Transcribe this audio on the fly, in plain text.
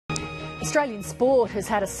Australian sport has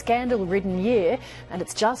had a scandal-ridden year and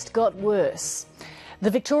it's just got worse.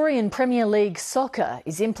 The Victorian Premier League Soccer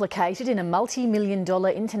is implicated in a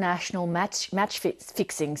multi-million-dollar international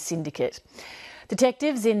match-fixing syndicate.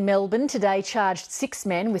 Detectives in Melbourne today charged 6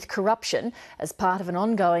 men with corruption as part of an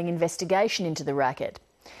ongoing investigation into the racket.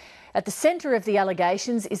 At the centre of the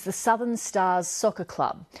allegations is the Southern Stars Soccer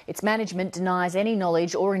Club. Its management denies any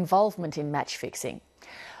knowledge or involvement in match-fixing.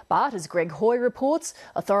 But, as Greg Hoy reports,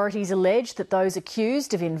 authorities allege that those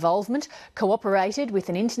accused of involvement cooperated with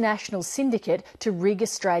an international syndicate to rig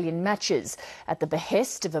Australian matches at the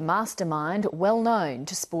behest of a mastermind well known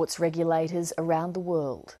to sports regulators around the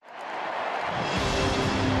world.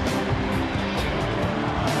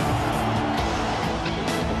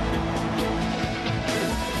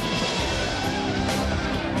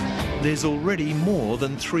 There's already more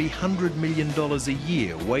than $300 million a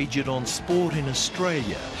year wagered on sport in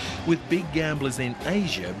Australia, with big gamblers in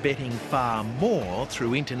Asia betting far more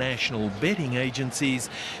through international betting agencies.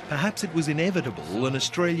 Perhaps it was inevitable an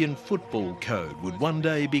Australian football code would one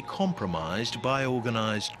day be compromised by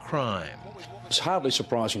organised crime. It's hardly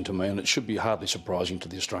surprising to me, and it should be hardly surprising to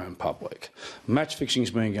the Australian public. Match fixing has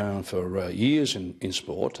been going on for years in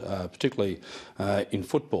sport, particularly in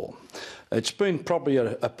football. It's been probably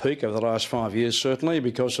at a peak over the last 5 years, certainly,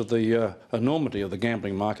 because of the enormity of the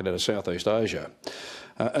gambling market out of Southeast Asia.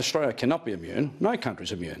 Australia cannot be immune. No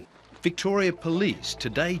country's immune. Victoria Police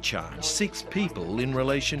today charged 6 people in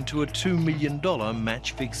relation to a $2 million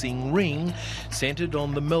match-fixing ring centred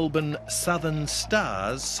on the Melbourne Southern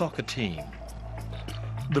Stars soccer team.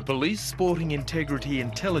 The Police Sporting Integrity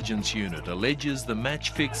Intelligence Unit alleges the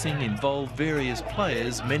match-fixing involved various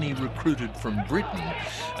players, many recruited from Britain,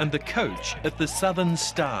 and the coach at the Southern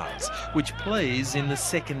Stars, which plays in the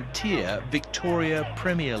second-tier Victoria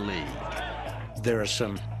Premier League. There are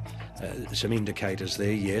some indicators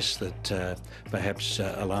there, yes, that perhaps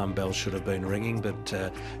alarm bells should have been ringing,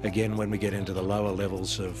 but again, when we get into the lower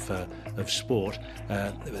levels of sport,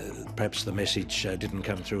 perhaps the message didn't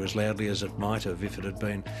come through as loudly as it might have if it had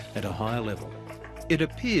been at a higher level. It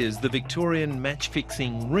appears the Victorian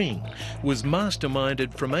match-fixing ring was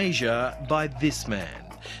masterminded from Asia by this man,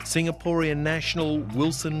 Singaporean national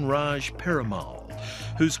Wilson Raj Perumal,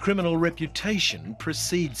 whose criminal reputation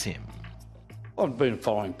precedes him. I've been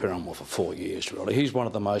following Perumal for 4 years, really. He's one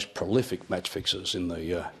of the most prolific match fixers in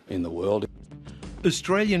the world.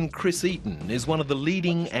 Australian Chris Eaton is one of the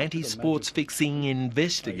leading anti-sports fixing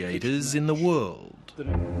investigators in the world.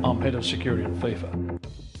 I'm head of security at FIFA.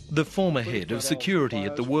 The former head of security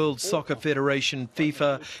at the World Soccer Federation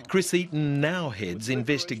FIFA, Chris Eaton now heads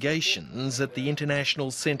investigations at the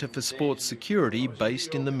International Centre for Sports Security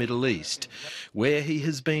based in the Middle East, where he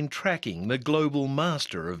has been tracking the global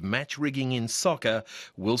master of match rigging in soccer,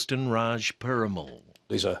 Wilson Raj Perumal.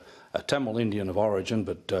 He's a Tamil Indian of origin,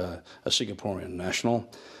 but a Singaporean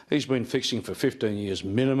national. He's been fixing for 15 years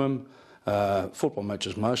minimum, football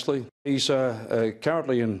matches mostly. He's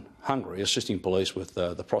currently in Hungary assisting police with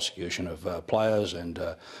the prosecution of players and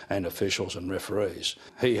officials and referees.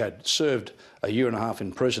 He had served a 1.5 years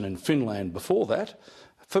in prison in Finland before that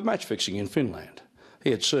for match fixing in Finland.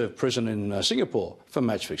 He had served prison in Singapore for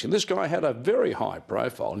match fixing. This guy had a very high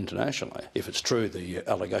profile internationally. If it's true, the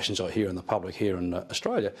allegations I hear in the public here in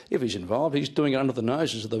Australia, if he's involved, he's doing it under the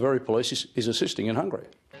noses of the very police he's assisting in Hungary.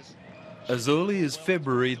 As early as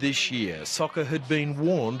February this year, soccer had been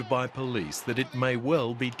warned by police that it may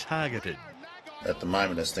well be targeted. At the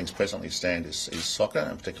moment, as things presently stand, is soccer,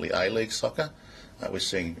 and particularly A-League soccer. We're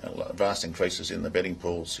seeing vast increases in the betting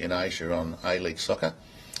pools in Asia on A-League soccer.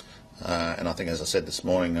 And I think, as I said this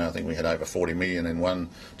morning, I think we had over 40 million in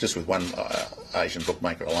just with one Asian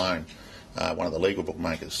bookmaker alone, one of the legal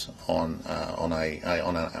bookmakers on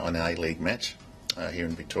an A-League match here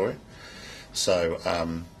in Victoria. So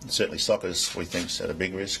certainly soccer's, we think, is at a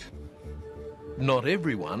big risk. Not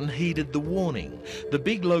everyone heeded the warning. The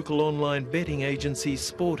big local online betting agency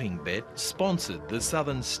Sportingbet sponsored the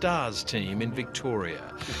Southern Stars team in Victoria.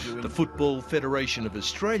 The Football Federation of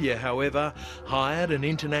Australia, however, hired an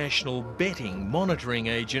international betting monitoring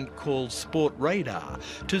agent called Sport Radar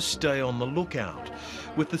to stay on the lookout,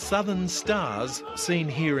 with the Southern Stars, seen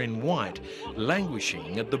here in white,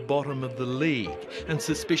 languishing at the bottom of the league and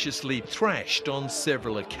suspiciously thrashed on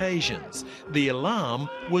several occasions. The alarm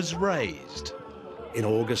was raised. In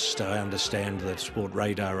August, I understand that Sport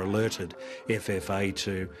Radar alerted FFA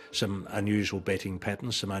to some unusual betting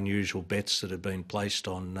patterns, some unusual bets that had been placed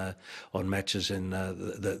on matches in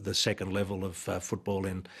the second level of football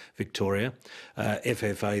in Victoria.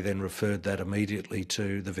 FFA then referred that immediately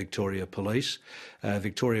to the Victoria Police.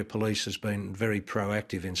 Victoria Police has been very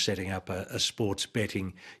proactive in setting up a sports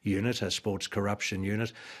betting unit, a sports corruption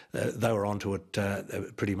unit. They were onto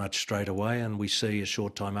it pretty much straight away, and we see a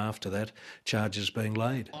short time after that charges being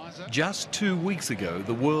laid. Just 2 weeks ago,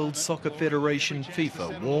 the World Soccer Federation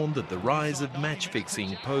FIFA warned that the rise of match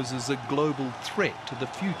fixing poses a global threat to the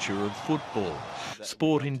future of football.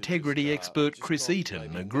 Sport integrity expert Chris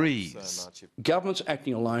Eaton agrees. Governments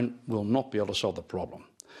acting alone will not be able to solve the problem.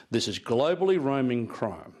 This is globally roaming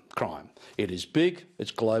crime. It is big,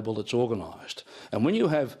 it's global, it's organised. And when you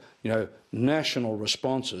have, national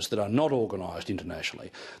responses that are not organised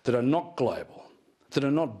internationally, that are not global, that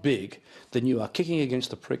are not big, then you are kicking against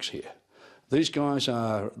the pricks here. These guys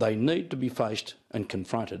they need to be faced and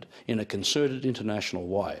confronted in a concerted international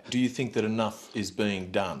way. Do you think that enough is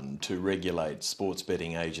being done to regulate sports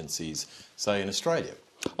betting agencies, say in Australia?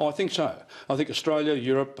 Oh, I think so. I think Australia,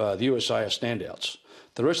 Europe, the USA are standouts.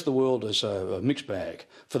 The rest of the world is a mixed bag.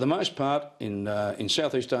 For the most part, in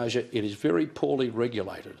Southeast Asia, it is very poorly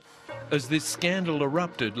regulated. As this scandal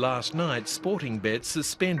erupted last night, Sportingbet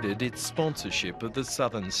suspended its sponsorship of the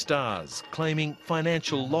Southern Stars, claiming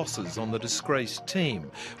financial losses on the disgraced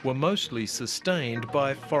team were mostly sustained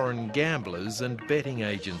by foreign gamblers and betting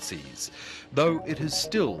agencies, though it has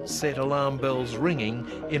still set alarm bells ringing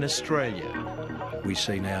in Australia. We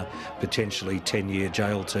see now potentially 10-year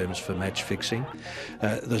jail terms for match fixing.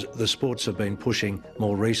 The sports have been pushing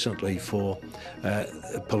more recently for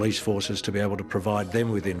police forces to be able to provide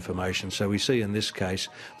them with information. So we see in this case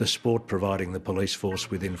the sport providing the police force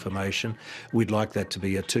with information. We'd like that to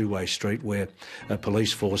be a two-way street where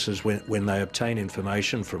police forces, when they obtain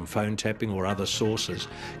information from phone tapping or other sources,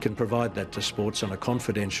 can provide that to sports on a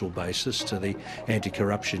confidential basis to the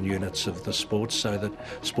anti-corruption units of the sports, so that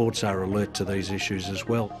sports are alert to these issues as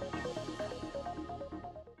well.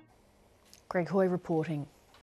 Greg Hoy reporting.